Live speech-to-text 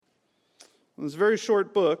In this very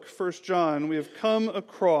short book, 1 John, we have come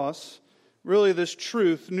across really this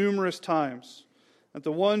truth numerous times, that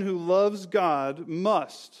the one who loves God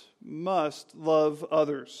must love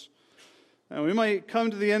others. And we might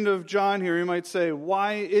come to the end of John here, we might say,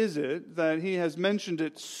 why is it that he has mentioned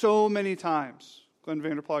it so many times? Glenn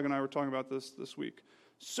Vanderplag and I were talking about this week.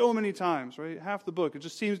 So many times, right? Half the book, it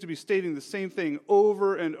just seems to be stating the same thing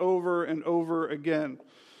over and over and over again.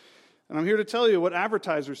 And I'm here to tell you what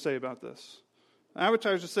advertisers say about this.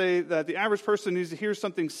 Advertisers say that the average person needs to hear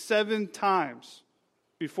something 7 times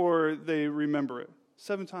before they remember it.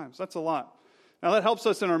 7 times. That's a lot. Now, that helps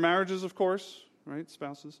us in our marriages, of course, right?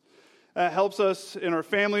 Spouses. That helps us in our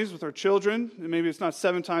families with our children. And maybe it's not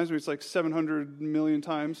 7 times, maybe it's like 700 million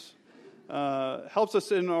times. Helps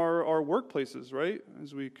us in our workplaces, right?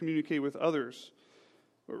 As we communicate with others.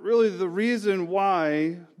 But really the reason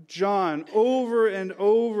why John over and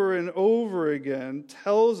over and over again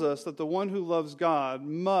tells us that the one who loves God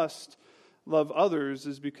must love others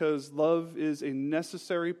is because love is a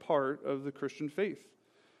necessary part of the Christian faith.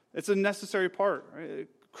 It's a necessary part. Right?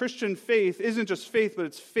 Christian faith isn't just faith, but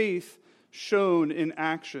it's faith shown in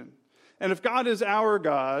action. And if God is our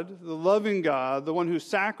God, the loving God, the one who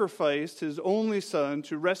sacrificed his only Son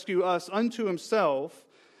to rescue us unto himself,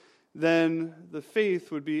 then the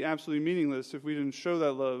faith would be absolutely meaningless if we didn't show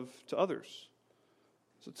that love to others.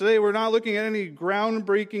 So today we're not looking at any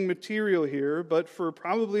groundbreaking material here, but for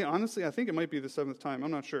probably, honestly, I think it might be the 7th time,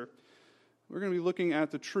 I'm not sure. We're going to be looking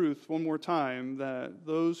at the truth one more time that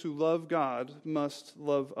those who love God must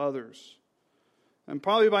love others. And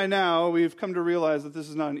probably by now we've come to realize that this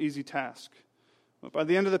is not an easy task. But by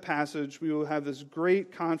the end of the passage, we will have this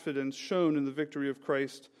great confidence shown in the victory of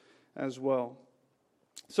Christ as well.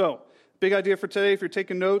 So, big idea for today, if you're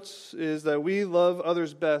taking notes, is that we love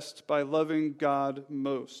others best by loving God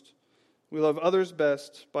most. We love others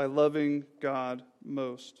best by loving God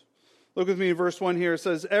most. Look with me in verse 1 here. It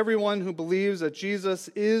says, everyone who believes that Jesus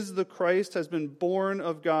is the Christ has been born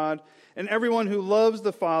of God, and everyone who loves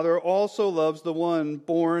the Father also loves the one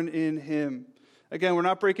born in him. Again, we're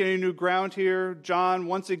not breaking any new ground here. John,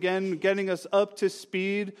 once again, getting us up to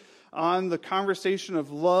speed on the conversation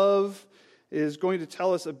of love, is going to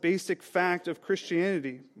tell us a basic fact of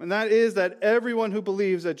Christianity. And that is that everyone who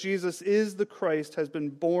believes that Jesus is the Christ has been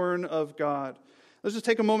born of God. Let's just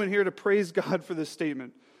take a moment here to praise God for this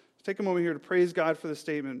statement. Take a moment here to praise God for this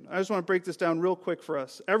statement. I just want to break this down real quick for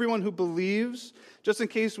us. Everyone who believes, just in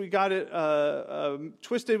case we got it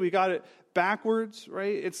twisted, we got it backwards,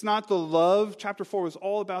 right? It's not the love. Chapter 4 was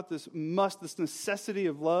all about this necessity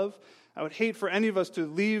of love. I would hate for any of us to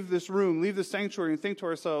leave this room, leave the sanctuary, and think to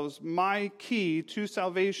ourselves, my key to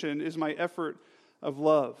salvation is my effort of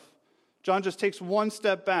love. John just takes one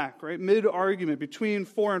step back, right, mid-argument between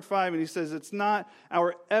 4 and 5, and he says it's not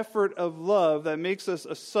our effort of love that makes us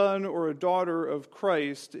a son or a daughter of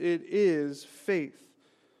Christ. It is faith.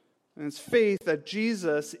 And it's faith that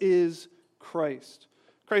Jesus is Christ.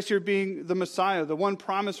 Christ here being the Messiah, the one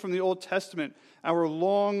promised from the Old Testament, our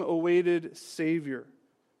long-awaited Savior.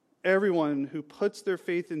 Everyone who puts their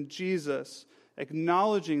faith in Jesus,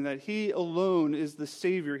 acknowledging that he alone is the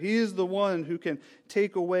Savior. He is the one who can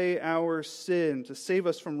take away our sin, to save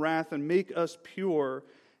us from wrath and make us pure,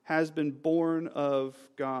 has been born of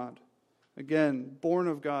God. Again, born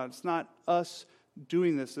of God. It's not us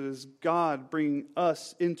doing this. It is God bringing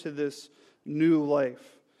us into this new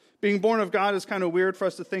life. Being born of God is kind of weird for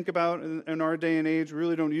us to think about in our day and age. We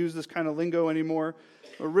really don't use this kind of lingo anymore.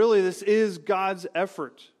 But really, this is God's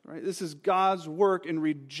effort, right? This is God's work in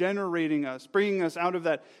regenerating us, bringing us out of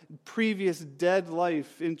that previous dead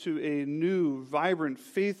life into a new, vibrant,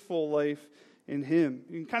 faithful life in him.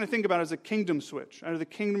 You can kind of think about it as a kingdom switch, out of the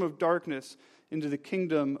kingdom of darkness into the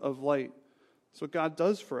kingdom of light. That's what God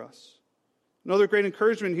does for us. Another great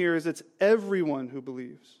encouragement here is it's everyone who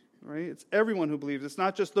believes. Right? It's everyone who believes. It's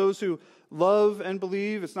not just those who love and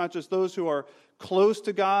believe. It's not just those who are close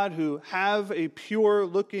to God, who have a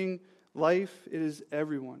pure-looking life. It is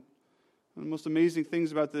everyone. One of the most amazing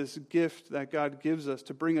things about this gift that God gives us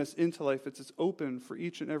to bring us into life, it's open for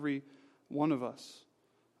each and every one of us.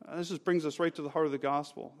 This just brings us right to the heart of the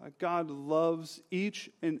gospel, that God loves each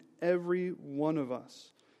and every one of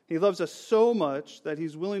us. He loves us so much that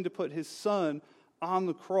he's willing to put his Son on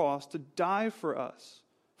the cross to die for us.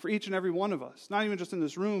 For each and every one of us. Not even just in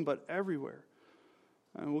this room, but everywhere.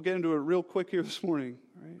 And we'll get into it real quick here this morning.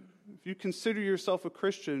 Right? If you consider yourself a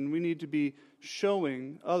Christian, we need to be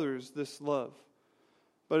showing others this love.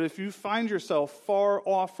 But if you find yourself far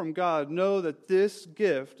off from God, know that this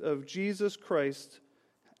gift of Jesus Christ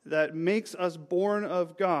that makes us born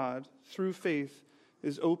of God through faith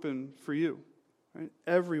is open for you. Right?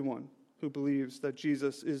 Everyone who believes that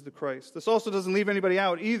Jesus is the Christ. This also doesn't leave anybody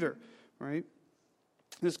out either, right?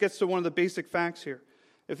 This gets to one of the basic facts here.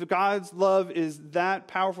 If God's love is that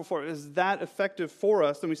powerful for us, is that effective for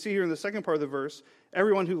us, then we see here in the second part of the verse,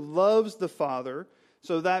 everyone who loves the Father,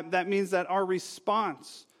 so that means that our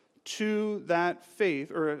response to that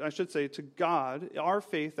faith, or I should say to God, our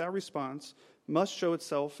faith, that response, must show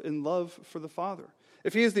itself in love for the Father.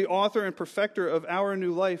 If he is the author and perfecter of our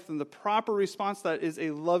new life, then the proper response to that is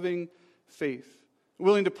a loving faith,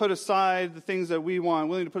 willing to put aside the things that we want,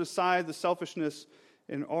 willing to put aside the selfishness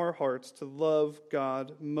in our hearts to love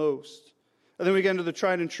God most. And then we get into the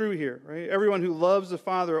tried and true here, right? Everyone who loves the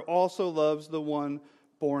Father also loves the one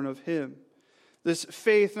born of him. This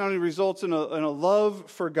faith not only results in a love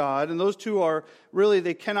for God, and those two are really,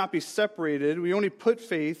 they cannot be separated. We only put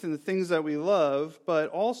faith in the things that we love, but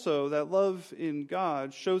also that love in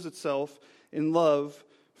God shows itself in love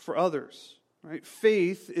for others. Right?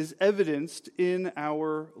 Faith is evidenced in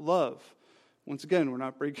our love. Once again, we're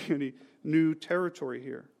not breaking any new territory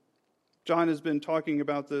here. John has been talking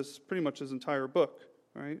about this pretty much his entire book.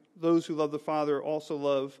 Right? Those who love the Father also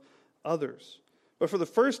love others. But for the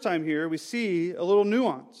first time here, we see a little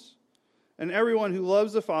nuance. And everyone who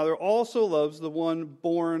loves the Father also loves the one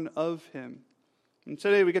born of him. And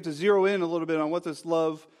today we get to zero in a little bit on what this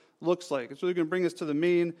love looks like. It's really going to bring us to the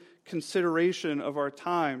main consideration of our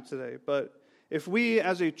time today. But if we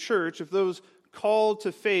as a church, if those called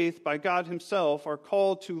to faith by God himself are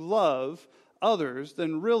called to love others,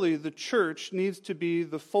 then really the church needs to be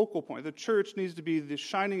the focal point. The church needs to be the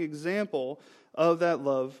shining example of that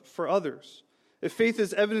love for others. If faith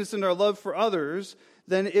is evidenced in our love for others,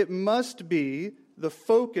 then it must be the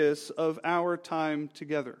focus of our time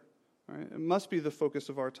together. Right? It must be the focus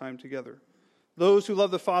of our time together. Those who love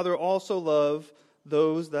the Father also love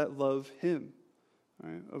those that love him.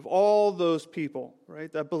 Right? Of all those people,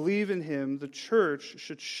 right, that believe in him, the church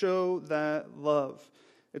should show that love.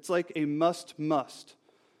 It's like a must.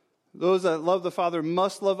 Those that love the Father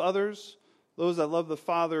must love others. Those that love the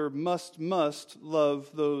Father must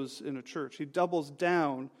love those in a church. He doubles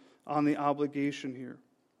down on the obligation here.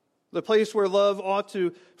 The place where love ought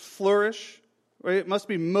to flourish, right, it must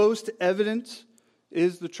be most evident,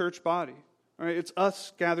 is the church body. Right? It's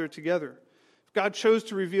us gathered together. If God chose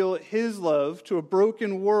to reveal his love to a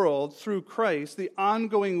broken world through Christ, the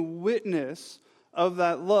ongoing witness of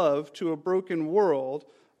that love to a broken world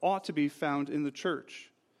ought to be found in the church.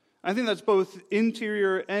 I think that's both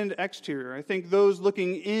interior and exterior. I think those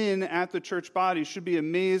looking in at the church body should be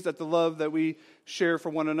amazed at the love that we share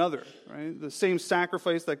for one another. Right? The same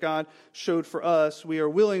sacrifice that God showed for us, we are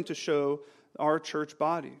willing to show our church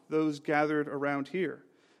body, those gathered around here.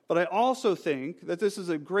 But I also think that this is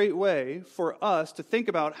a great way for us to think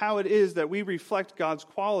about how it is that we reflect God's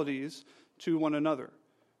qualities to one another.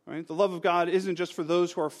 Right? The love of God isn't just for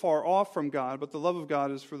those who are far off from God, but the love of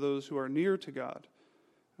God is for those who are near to God.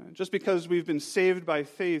 Just because we've been saved by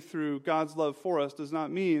faith through God's love for us does not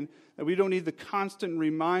mean that we don't need the constant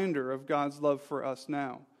reminder of God's love for us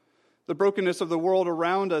now. The brokenness of the world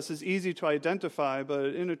around us is easy to identify,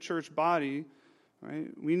 but in a church body, right,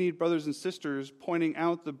 we need brothers and sisters pointing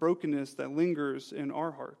out the brokenness that lingers in our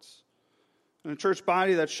hearts. And a church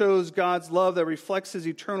body that shows God's love, that reflects his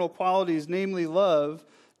eternal qualities, namely love,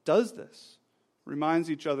 does this. Reminds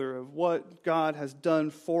each other of what God has done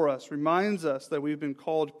for us, reminds us that we've been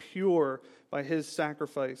called pure by his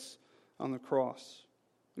sacrifice on the cross.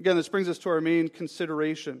 Again, this brings us to our main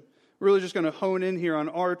consideration. We're really just going to hone in here on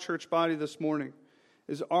our church body this morning.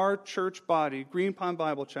 Is our church body, Green Pond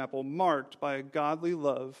Bible Chapel, marked by a godly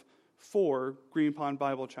love for Green Pond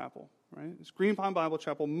Bible Chapel? Right? Is Green Pond Bible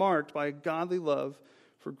Chapel marked by a godly love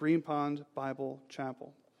for Green Pond Bible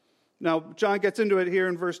Chapel? Now, John gets into it here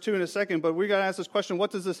in verse 2 in a second, but we got to ask this question, what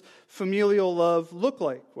does this familial love look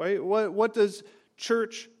like? Right? What does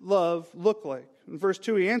church love look like? In verse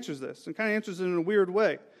 2, he answers this, and kind of answers it in a weird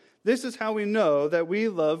way. This is how we know that we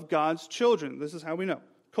love God's children. This is how we know, :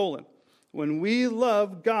 when we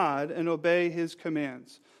love God and obey his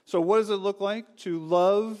commands. So what does it look like to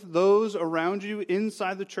love those around you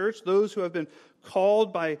inside the church, those who have been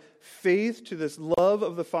called by faith to this love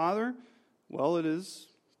of the Father? Well, it is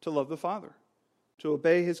to love the Father, to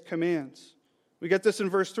obey his commands. We get this in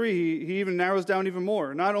verse 3. He even narrows down even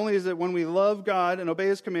more. Not only is it when we love God and obey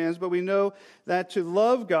his commands, but we know that to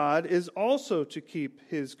love God is also to keep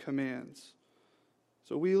his commands.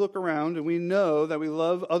 So we look around and we know that we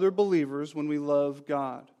love other believers when we love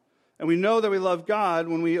God. And we know that we love God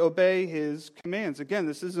when we obey his commands. Again,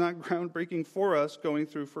 this is not groundbreaking for us going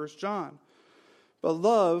through 1 John. But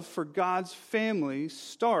love for God's family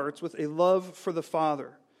starts with a love for the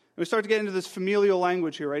Father. we start to get into this familial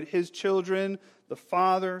language here, right? His children, the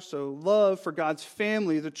Father. So love for God's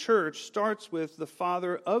family, the church, starts with the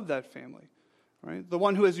Father of that family, right? The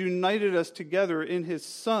one who has united us together in his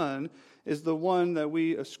Son is the one that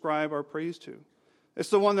we ascribe our praise to. It's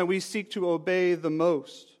the one that we seek to obey the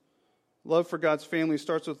most. Love for God's family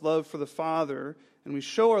starts with love for the Father, and we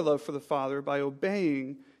show our love for the Father by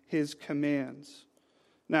obeying his commands.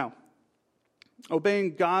 Now,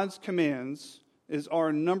 obeying God's commands is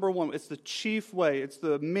our number one. It's the chief way. It's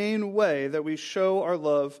the main way that we show our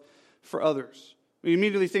love for others. We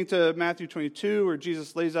immediately think to Matthew 22, where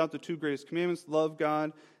Jesus lays out the two greatest commandments, love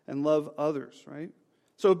God and love others, right?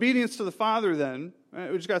 So obedience to the Father then,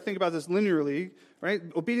 right, we just got to think about this linearly, right?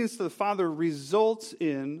 Obedience to the Father results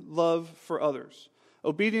in love for others.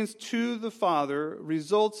 Obedience to the Father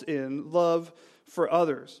results in love for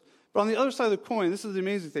others. But on the other side of the coin, this is the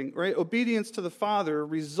amazing thing, right? Obedience to the Father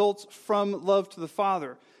results from love to the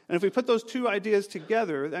Father. And if we put those two ideas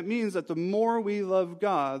together, that means that the more we love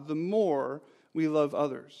God, the more we love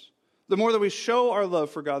others. The more that we show our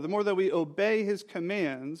love for God, the more that we obey his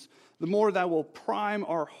commands, the more that will prime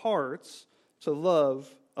our hearts to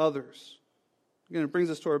love others. Again, it brings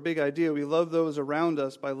us to our big idea. We love those around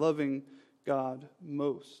us by loving God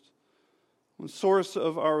most. The source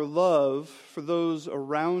of our love for those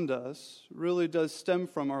around us really does stem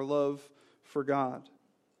from our love for God.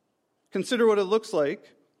 Consider what it looks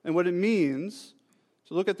like and what it means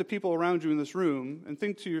to look at the people around you in this room and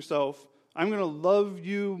think to yourself, I'm going to love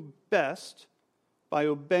you best by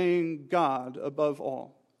obeying God above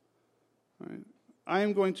all. Right? I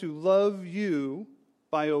am going to love you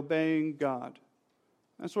by obeying God.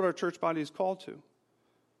 That's what our church body is called to.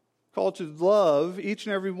 Called to love each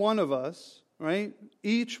and every one of us, right?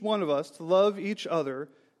 Each one of us to love each other,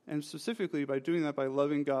 and specifically by doing that by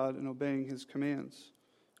loving God and obeying his commands.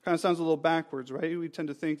 Kind of sounds a little backwards, right? We tend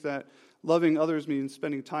to think that loving others means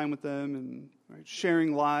spending time with them and right,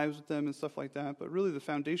 sharing lives with them and stuff like that, but really the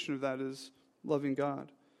foundation of that is loving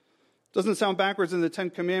God. Doesn't sound backwards in the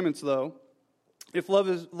Ten Commandments, though. If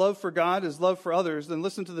love for God is love for others, then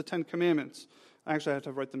listen to the Ten Commandments. I actually had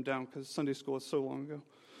to write them down because Sunday school is so long ago.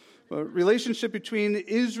 Relationship between the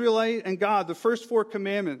Israelite and God, the first four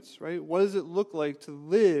commandments, right? What does it look like to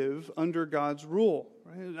live under God's rule?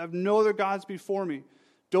 Right? Have no other gods before me.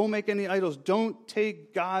 Don't make any idols. Don't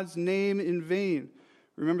take God's name in vain.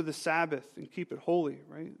 Remember the Sabbath and keep it holy,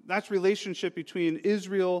 right? That's relationship between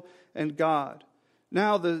Israel and God.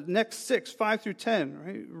 Now the next 6, 5 through 10,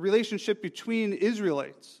 right? Relationship between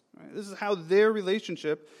Israelites. Right? This is how their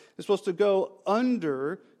relationship is supposed to go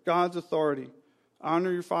under God's authority.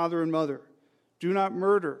 Honor your father and mother. Do not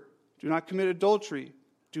murder. Do not commit adultery.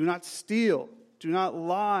 Do not steal. Do not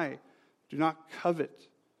lie. Do not covet.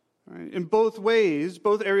 Right? In both ways,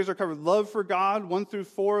 both areas are covered. Love for God, 1 through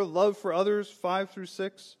 4. Love for others, 5 through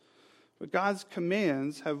 6. But God's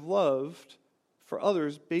commands have loved for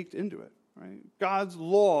others baked into it. Right? God's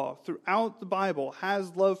law throughout the Bible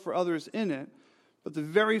has love for others in it. But the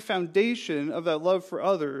very foundation of that love for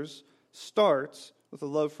others starts with a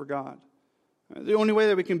love for God. The only way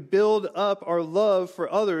that we can build up our love for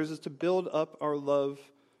others is to build up our love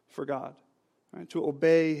for God, right? To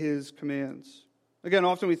obey his commands. Again,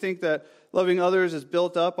 often we think that loving others is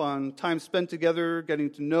built up on time spent together, getting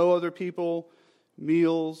to know other people,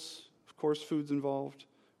 meals, of course, food's involved,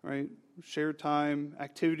 right? Shared time,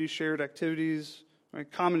 shared activities, right?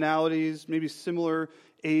 Commonalities, maybe similar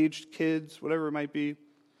aged kids, whatever it might be.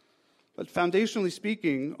 But foundationally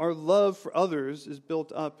speaking, our love for others is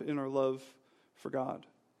built up in our love for God.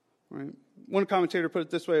 Right? One commentator put it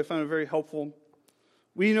this way, I found it very helpful.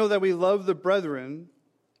 We know that we love the brethren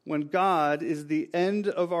when God is the end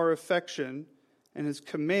of our affection and his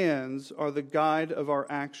commands are the guide of our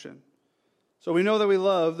action. So we know that we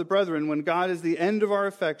love the brethren when God is the end of our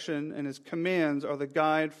affection and his commands are the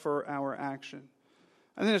guide for our action.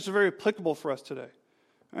 I think it's very applicable for us today.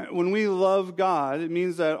 Right? When we love God, it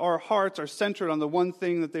means that our hearts are centered on the one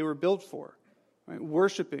thing that they were built for, right?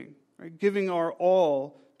 Worshiping. Right? Giving our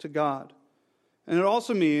all to God. And it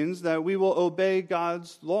also means that we will obey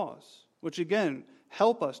God's laws, which again,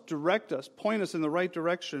 help us, direct us, point us in the right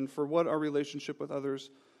direction for what our relationship with others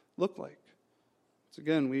look like. So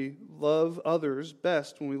again, we love others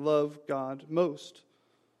best when we love God most.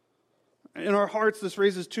 In our hearts, this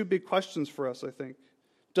raises two big questions for us, I think.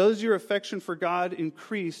 Does your affection for God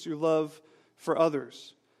increase your love for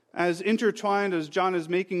others? As intertwined as John is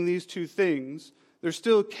making these two things, there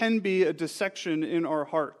still can be a dissection in our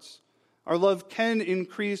hearts. Our love can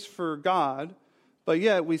increase for God, but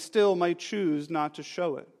yet we still might choose not to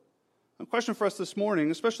show it. A question for us this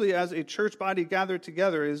morning, especially as a church body gathered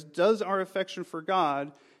together, is does our affection for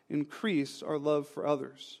God increase our love for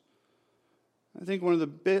others? I think one of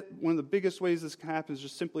the biggest ways this can happen is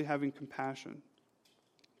just simply having compassion.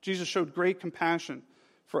 Jesus showed great compassion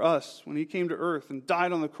for us when he came to earth and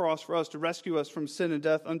died on the cross for us to rescue us from sin and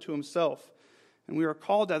death unto himself. And we are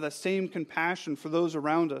called to have that same compassion for those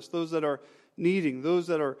around us, those that are needing, those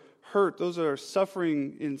that are hurt, those that are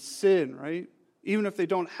suffering in sin, right? Even if they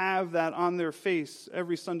don't have that on their face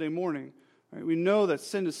every Sunday morning. Right? We know that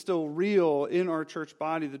sin is still real in our church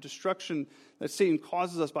body. The destruction that Satan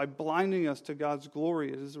causes us by blinding us to God's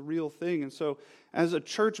glory, it is a real thing. And so as a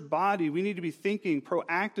church body, we need to be thinking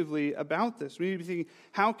proactively about this. We need to be thinking,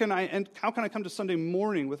 how can I come to Sunday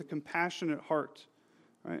morning with a compassionate heart?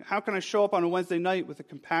 Right? How can I show up on a Wednesday night with a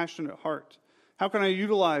compassionate heart? How can I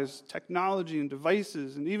utilize technology and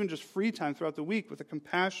devices and even just free time throughout the week with a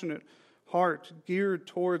compassionate heart geared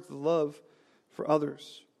towards the love for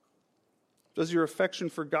others? Does your affection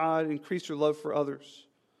for God increase your love for others?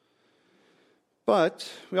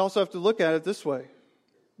 But we also have to look at it this way.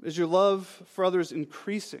 Is your love for others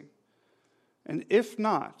increasing? And if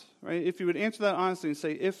not, right, if you would answer that honestly and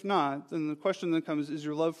say, if not, then the question then comes, is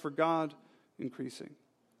your love for God increasing?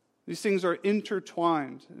 These things are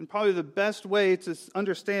intertwined. And probably the best way to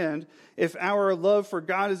understand if our love for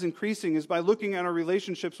God is increasing is by looking at our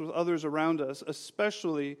relationships with others around us,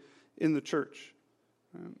 especially in the church.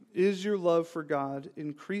 Is your love for God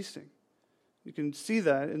increasing? You can see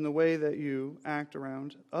that in the way that you act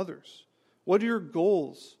around others. What are your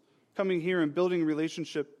goals coming here and building a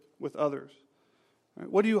relationship with others?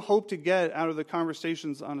 What do you hope to get out of the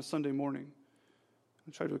conversations on a Sunday morning?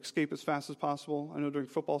 I try to escape as fast as possible. I know during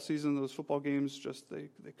football season, those football games just they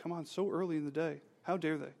come on so early in the day. How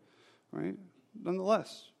dare they? Right?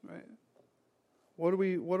 Nonetheless, right? What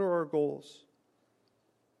are our goals?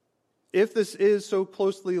 If this is so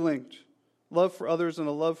closely linked, love for others and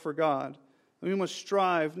a love for God, then we must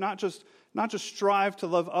strive, not just strive to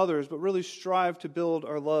love others, but really strive to build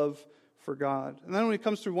our love for God. And that only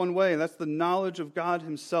comes through one way, and that's the knowledge of God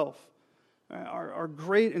himself, our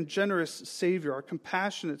great and generous Savior, our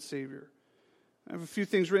compassionate Savior. I have a few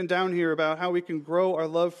things written down here about how we can grow our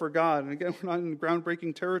love for God. And again, we're not in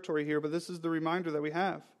groundbreaking territory here, but this is the reminder that we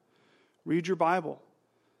have. Read your Bible.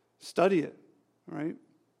 Study it, right?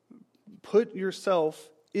 Put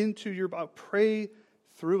yourself into your Bible. Pray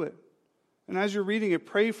through it. And as you're reading it,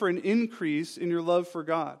 pray for an increase in your love for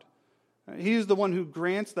God. He is the one who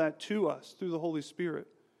grants that to us through the Holy Spirit.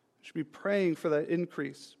 We should be praying for that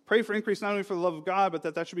increase. Pray for increase not only for the love of God, but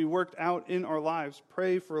that should be worked out in our lives.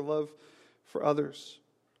 Pray for love for others.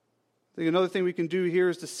 I think another thing we can do here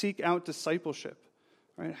is to seek out discipleship.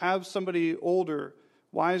 Right? Have somebody older,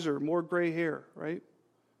 wiser, more gray hair, right?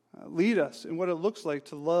 Lead us in what it looks like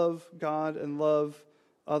to love God and love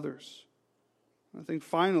others. I think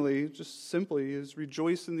finally, just simply, is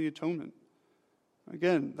rejoice in the atonement.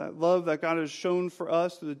 Again, that love that God has shown for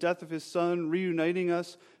us through the death of his Son, reuniting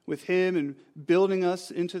us with him and building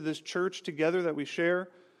us into this church together that we share.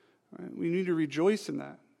 Right? We need to rejoice in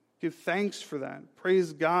that. Give thanks for that.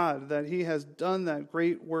 Praise God that he has done that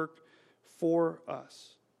great work for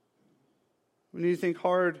us. We need to think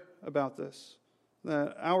hard about this.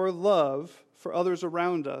 That our love for others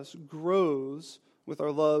around us grows with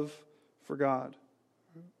our love for God.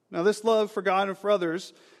 Now, this love for God and for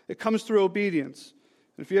others, it comes through obedience.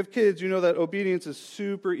 And if you have kids, you know that obedience is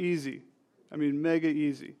super easy. I mean, mega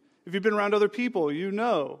easy. If you've been around other people, you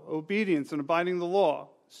know obedience and abiding the law,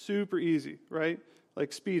 super easy, right?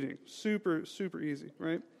 Like speeding, super, super easy,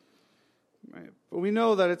 right? But we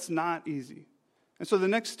know that it's not easy. And so the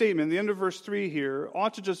next statement, the end of verse 3 here,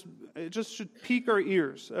 it just should pique our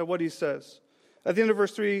ears at what he says. At the end of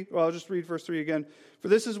verse 3, well, I'll just read verse 3 again. For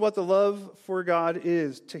this is what the love for God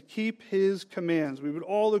is, to keep his commands. We would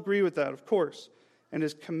all agree with that, of course. And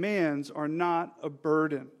his commands are not a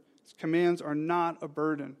burden. His commands are not a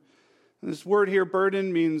burden. And this word here,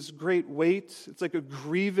 burden, means great weight. It's like a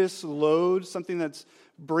grievous load, something that's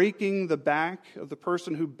breaking the back of the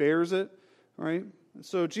person who bears it, right?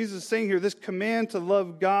 So Jesus is saying here, this command to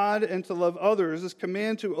love God and to love others, this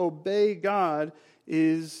command to obey God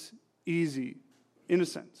is easy, in a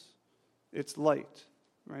sense. It's light,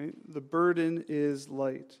 right? The burden is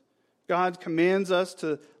light. God commands us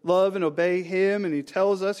to love and obey him, and he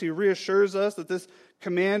tells us, he reassures us that this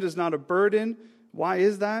command is not a burden. Why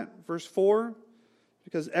is that? Verse 4,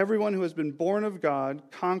 because everyone who has been born of God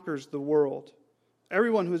conquers the world.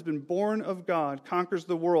 Everyone who has been born of God conquers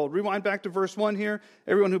the world. Rewind back to verse 1 here.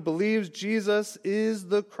 Everyone who believes Jesus is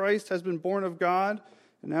the Christ has been born of God.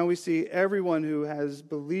 And now we see everyone who has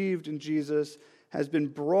believed in Jesus has been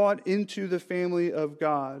brought into the family of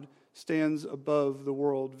God, stands above the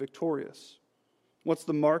world victorious. What's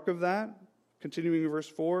the mark of that? Continuing in verse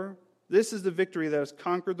 4, this is the victory that has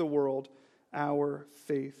conquered the world, our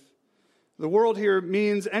faith. The world here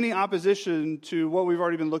means any opposition to what we've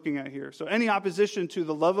already been looking at here. So any opposition to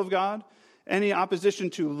the love of God, any opposition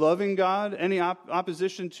to loving God, any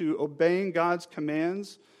opposition to obeying God's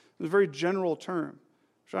commands, is a very general term.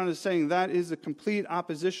 John is saying that is a complete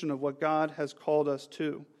opposition of what God has called us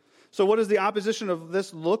to. So what does the opposition of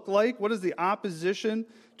this look like? What does the opposition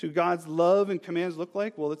to God's love and commands look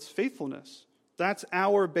like? Well, it's faithfulness. That's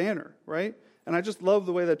our banner, right? And I just love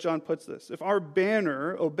the way that John puts this. If our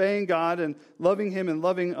banner, obeying God and loving Him and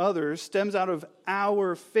loving others, stems out of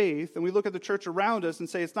our faith, and we look at the church around us and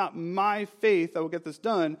say, it's not my faith that will get this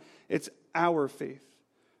done, it's our faith.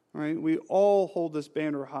 Right? We all hold this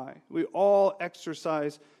banner high. We all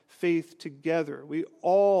exercise faith together. We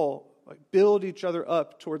all build each other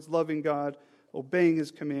up towards loving God, obeying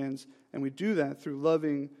His commands, and we do that through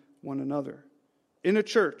loving one another. In a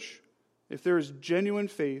church, if there is genuine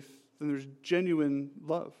faith, then there's genuine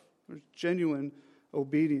love. There's genuine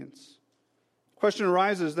obedience. Question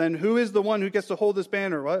arises then, who is the one who gets to hold this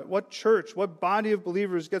banner? What church, what body of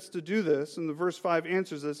believers gets to do this? And the verse 5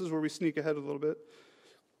 answers this. This is where we sneak ahead a little bit.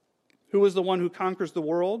 Who is the one who conquers the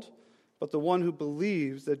world? But the one who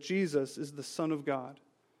believes that Jesus is the Son of God.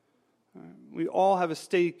 We all have a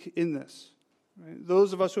stake in this. Right?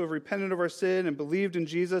 Those of us who have repented of our sin and believed in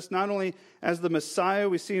Jesus, not only as the Messiah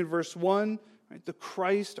we see in verse 1, right, the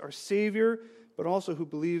Christ, our Savior, but also who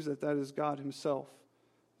believes that that is God Himself,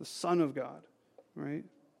 the Son of God. Right?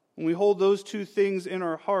 When we hold those two things in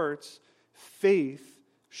our hearts, faith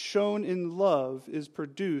shown in love is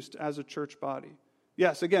produced as a church body.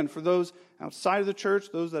 Yes, again, for those outside of the church,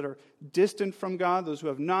 those that are distant from God, those who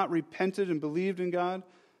have not repented and believed in God,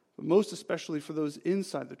 but most especially for those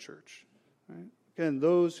inside the church. Right? Again,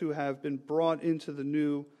 those who have been brought into the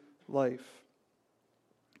new life.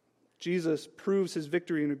 Jesus proves His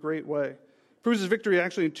victory in a great way. Proves His victory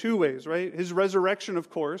actually in two ways, right? His resurrection, of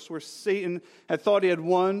course, where Satan had thought he had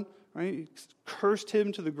won, right? He cursed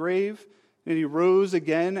him to the grave, and He rose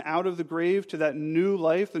again out of the grave to that new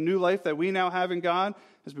life. The new life that we now have in God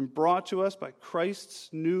has been brought to us by Christ's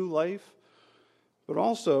new life, but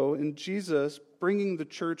also in Jesus bringing the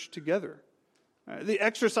church together. The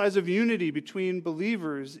exercise of unity between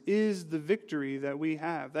believers is the victory that we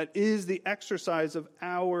have. That is the exercise of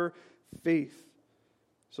our faith.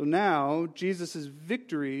 So now, Jesus'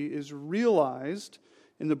 victory is realized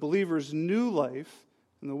in the believer's new life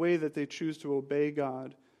in the way that they choose to obey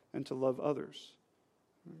God and to love others.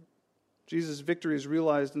 Jesus' victory is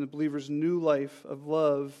realized in the believer's new life of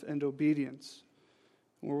love and obedience,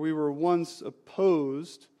 where we were once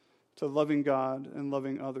opposed to loving God and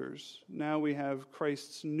loving others. Now we have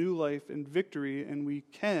Christ's new life and victory, and we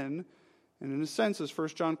can, and in a sense, as 1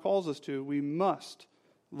 John calls us to, we must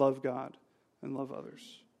love God and love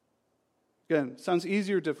others. Again, sounds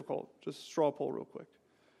easy or difficult? Just straw poll real quick.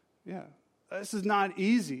 Yeah, this is not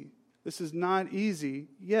easy. This is not easy,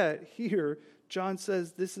 yet here John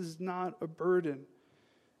says this is not a burden.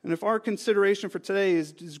 And if our consideration for today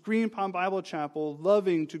is Green Pond Bible Chapel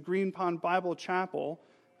loving to Green Pond Bible Chapel,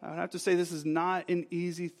 I would have to say this is not an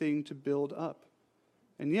easy thing to build up.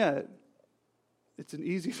 And yet, it's an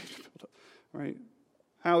easy thing to build up, right?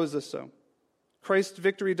 How is this so? Christ's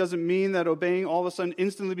victory doesn't mean that obeying all of a sudden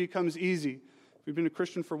instantly becomes easy. If you've been a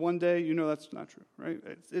Christian for one day, you know that's not true, right?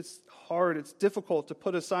 It's hard, it's difficult to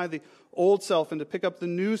put aside the old self and to pick up the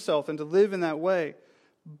new self and to live in that way.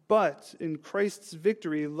 But in Christ's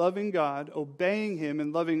victory, loving God, obeying Him,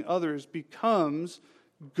 and loving others becomes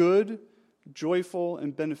good, joyful,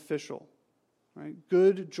 and beneficial. Right?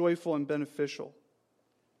 Good, joyful, and beneficial.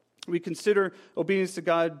 We consider obedience to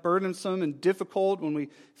God burdensome and difficult when we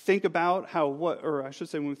think about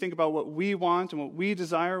when we think about what we want and what we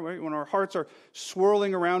desire, right? When our hearts are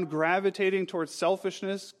swirling around, gravitating towards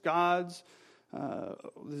selfishness,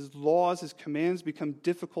 His laws, His commands become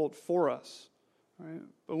difficult for us. Right?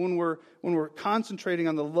 But when we're concentrating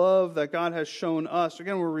on the love that God has shown us,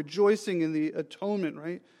 again, we're rejoicing in the atonement,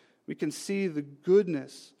 right? We can see the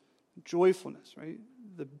goodness, joyfulness, right?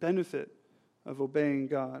 The benefit of obeying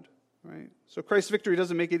God, right? So Christ's victory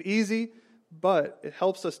doesn't make it easy, but it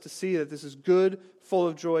helps us to see that this is good, full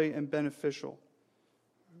of joy, and beneficial.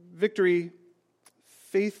 Victory,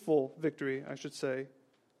 faithful victory, I should say,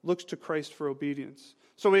 looks to Christ for obedience.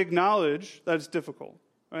 So we acknowledge that it's difficult,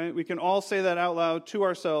 right? We can all say that out loud to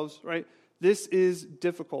ourselves, right? This is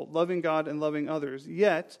difficult, loving God and loving others.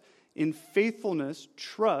 Yet, in faithfulness,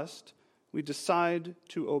 trust, we decide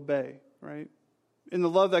to obey, right? In the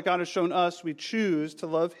love that God has shown us, we choose to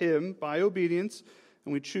love Him by obedience,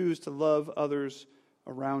 and we choose to love others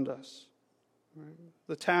around us. Right?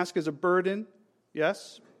 The task is a burden,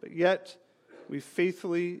 yes, but yet we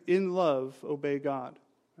faithfully, in love, obey God.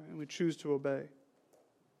 Right? And we choose to obey.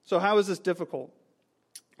 So how is this difficult?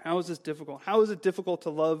 How is this difficult? How is it difficult to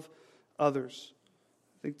love others?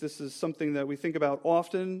 I think this is something that we think about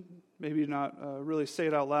often, maybe not really say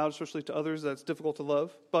it out loud, especially to others that's difficult to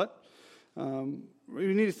love, but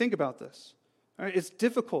we need to think about this. All right? It's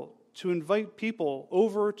difficult to invite people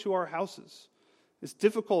over to our houses. It's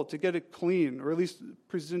difficult to get it clean, or at least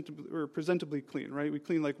presentably clean, right? We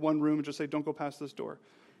clean like one room and just say, don't go past this door,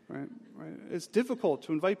 right? It's difficult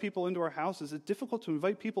to invite people into our houses. It's difficult to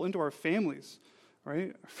invite people into our families,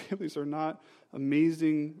 right? Our families are not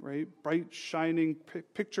amazing, right? Bright, shining,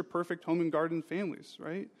 picture-perfect home and garden families,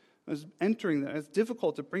 right? As entering that, it's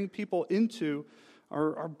difficult to bring people into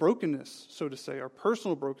our brokenness, so to say, our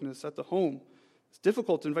personal brokenness at the home. It's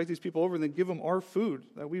difficult to invite these people over and then give them our food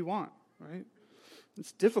that we want, right?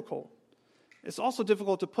 It's difficult. It's also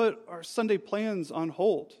difficult to put our Sunday plans on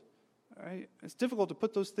hold, right? It's difficult to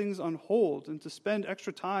put those things on hold and to spend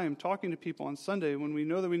extra time talking to people on Sunday when we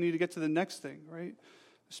know that we need to get to the next thing, right?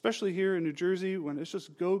 Especially here in New Jersey when it's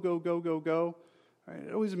just go, go, go, go, go. Right?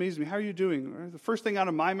 It always amazes me. How are you doing? Right? The first thing out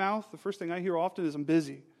of my mouth, the first thing I hear often is I'm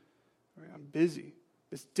busy. Right? I'm busy.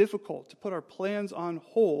 It's difficult to put our plans on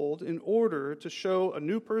hold in order to show a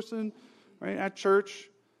new person, right, at church,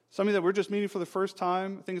 somebody that we're just meeting for the first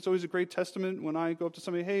time. I think it's always a great testament when I go up to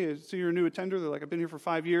somebody, hey, I see you're a new attender. They're like, I've been here for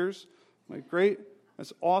 5 years. I'm like, great.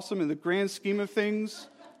 That's awesome. In the grand scheme of things,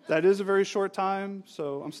 that is a very short time,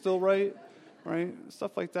 so I'm still right?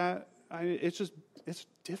 Stuff like that. It's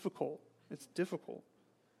difficult. It's difficult.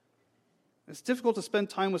 It's difficult to spend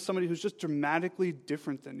time with somebody who's just dramatically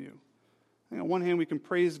different than you. I think on one hand, we can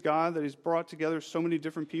praise God that He's brought together so many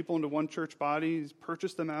different people into one church body. He's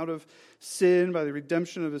purchased them out of sin by the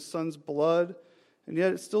redemption of His Son's blood. And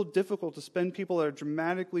yet it's still difficult to spend people that are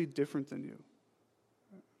dramatically different than you.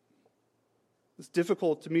 It's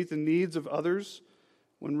difficult to meet the needs of others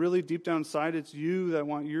when really deep down inside it's you that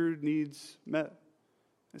want your needs met.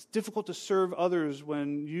 It's difficult to serve others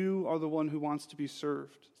when you are the one who wants to be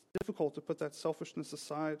served. It's difficult to put that selfishness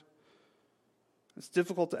aside. It's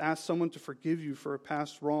difficult to ask someone to forgive you for a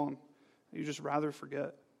past wrong that you just rather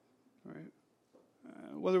forget, right?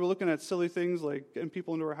 Whether we're looking at silly things like getting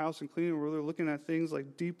people into our house and cleaning, or whether we're looking at things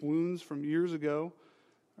like deep wounds from years ago,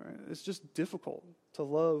 right? It's just difficult to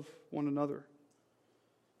love one another.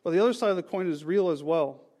 But the other side of the coin is real as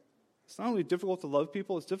well. It's not only difficult to love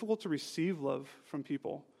people, it's difficult to receive love from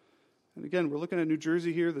people. And again, we're looking at New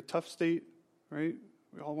Jersey here, the tough state, right?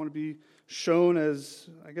 We all want to be shown as,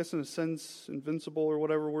 I guess in a sense, invincible or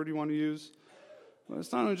whatever word you want to use. But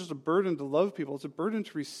it's not only just a burden to love people, it's a burden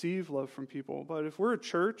to receive love from people. But if we're a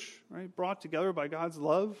church, right, brought together by God's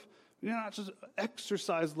love, we need not just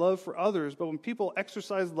exercise love for others, but when people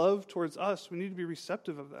exercise love towards us, we need to be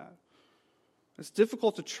receptive of that. It's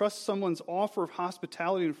difficult to trust someone's offer of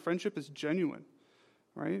hospitality and friendship as genuine,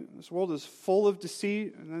 right? This world is full of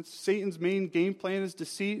deceit, and that's Satan's main game plan is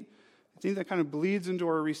deceit. I think that kind of bleeds into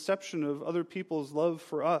our reception of other people's love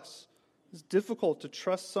for us. It's difficult to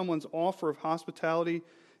trust someone's offer of hospitality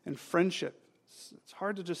and friendship. It's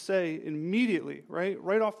hard to just say immediately,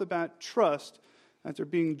 right off the bat, trust that they're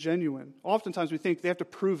being genuine. Oftentimes we think they have to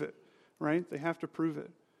prove it, right? They have to prove it.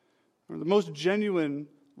 Or the most genuine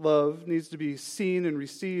love needs to be seen and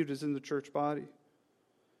received as in the church body.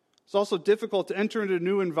 It's also difficult to enter into a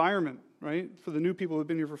new environment, right? For the new people who've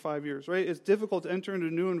been here for 5 years, right? It's difficult to enter into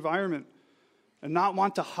a new environment and not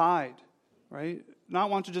want to hide, right? Not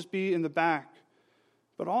want to just be in the back.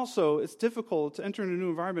 But also, it's difficult to enter into a new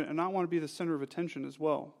environment and not want to be the center of attention as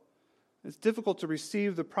well. It's difficult to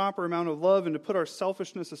receive the proper amount of love and to put our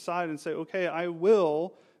selfishness aside and say, okay, I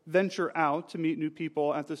will venture out to meet new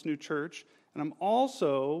people at this new church, and I'm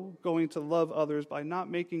also going to love others by not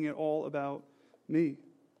making it all about me.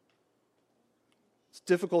 It's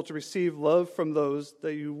difficult to receive love from those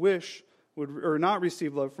that you wish would, or not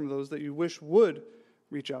receive love from those that you wish would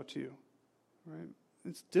reach out to you. Right?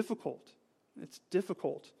 It's difficult. It's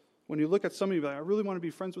difficult. When you look at somebody, you're like, I really want to be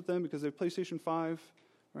friends with them because they have PlayStation 5,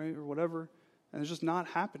 right, or whatever, and it's just not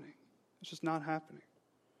happening. It's just not happening.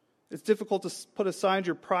 It's difficult to put aside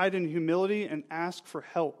your pride and humility and ask for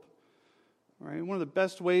help. Right? One of the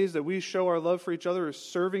best ways that we show our love for each other is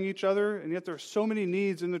serving each other, and yet there are so many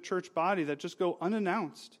needs in the church body that just go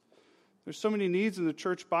unannounced. There's so many needs in the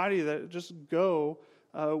church body that just go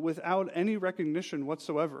without any recognition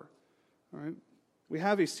whatsoever. Right? We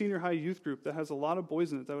have a senior high youth group that has a lot of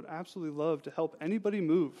boys in it that would absolutely love to help anybody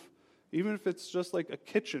move, even if it's just like a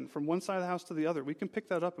kitchen from one side of the house to the other. We can pick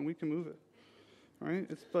that up and we can move it. Right?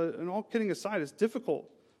 And all kidding aside, it's difficult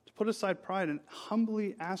to put aside pride and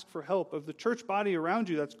humbly ask for help of the church body around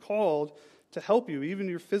you that's called to help you, even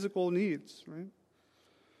your physical needs, right?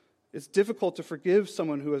 It's difficult to forgive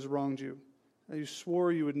someone who has wronged you, that you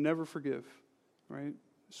swore you would never forgive, right? You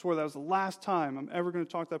swore that was the last time I'm ever going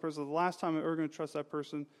to talk to that person, the last time I'm ever going to trust that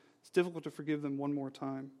person. It's difficult to forgive them one more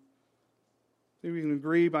time. I think we can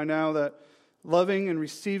agree by now that loving and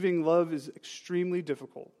receiving love is extremely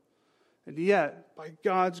difficult. And yet, by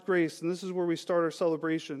God's grace, and this is where we start our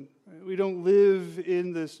celebration, right? We don't live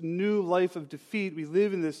in this new life of defeat. We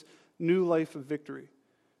live in this new life of victory.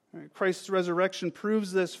 Right? Christ's resurrection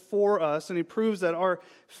proves this for us, and he proves that our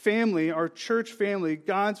family, our church family,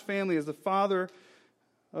 God's family as the Father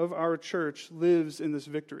of our church, lives in this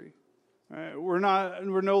victory. Right? We're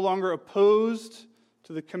no longer opposed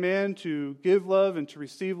to the command to give love and to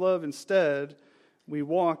receive love. Instead, we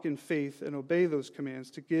walk in faith and obey those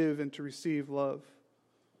commands to give and to receive love.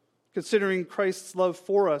 Considering Christ's love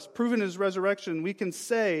for us, proven in his resurrection, we can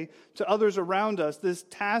say to others around us, this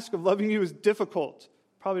task of loving you is difficult.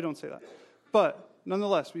 Probably don't say that. But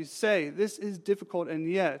nonetheless, we say, this is difficult, and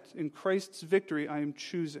yet, in Christ's victory, I am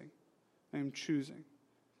choosing. I am choosing.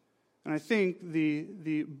 And I think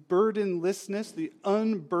the burdenlessness, the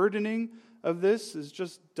unburdening of this is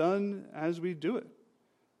just done as we do it.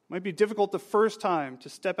 It might be difficult the first time to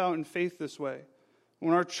step out in faith this way.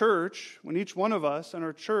 When each one of us and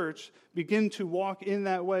our church begin to walk in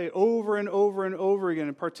that way over and over and over again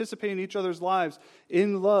and participate in each other's lives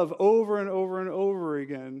in love over and over and over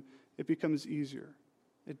again, it becomes easier.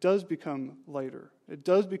 It does become lighter. It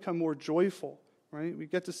does become more joyful, right? We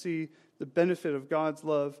get to see the benefit of God's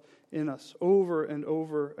love in us over and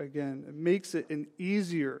over again. It makes it an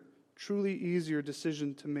easier, truly easier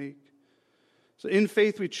decision to make. So in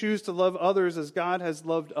faith, we choose to love others as God has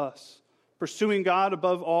loved us. Pursuing God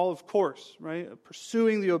above all, of course, right?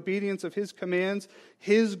 Pursuing the obedience of his commands,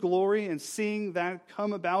 his glory, and seeing that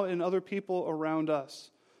come about in other people around us.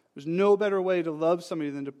 There's no better way to love somebody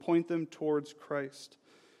than to point them towards Christ.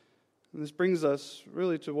 And this brings us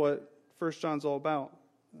really to what 1 John's all about.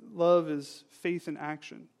 Love is faith in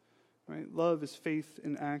action, right? Love is faith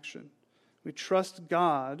in action. We trust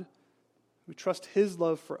God, we trust his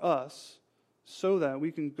love for us, so that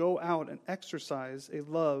we can go out and exercise a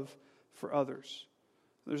love for others.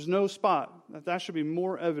 There's no spot that should be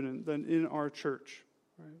more evident than in our church,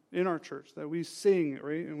 right? In our church, that we sing,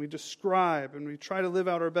 right, and we describe and we try to live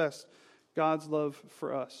out our best God's love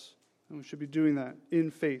for us. And we should be doing that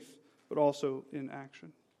in faith, but also in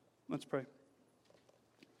action. Let's pray.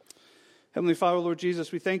 Heavenly Father, Lord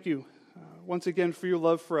Jesus, we thank you once again for your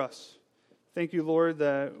love for us. Thank you, Lord,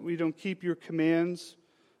 that we don't keep your commands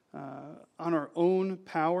on our own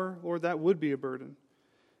power. Lord, that would be a burden.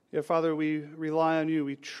 Yeah, Father, we rely on you.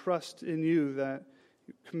 We trust in you that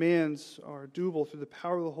your commands are doable through the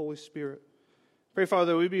power of the Holy Spirit. Pray,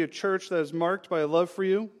 Father, that we be a church that is marked by a love for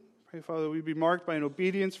you. Pray, Father, that we be marked by an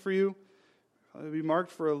obedience for you. Father, we be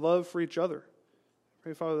marked for a love for each other.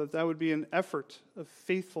 Pray, Father, that would be an effort of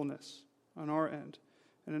faithfulness on our end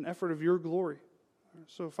and an effort of your glory.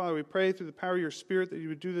 So, Father, we pray through the power of your Spirit that you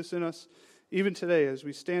would do this in us even today as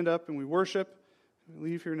we stand up and we worship and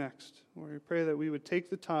we leave here next. Lord, we pray that we would take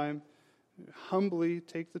the time, humbly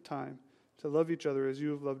take the time to love each other as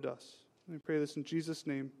you have loved us. And we pray this in Jesus'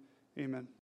 name. Amen.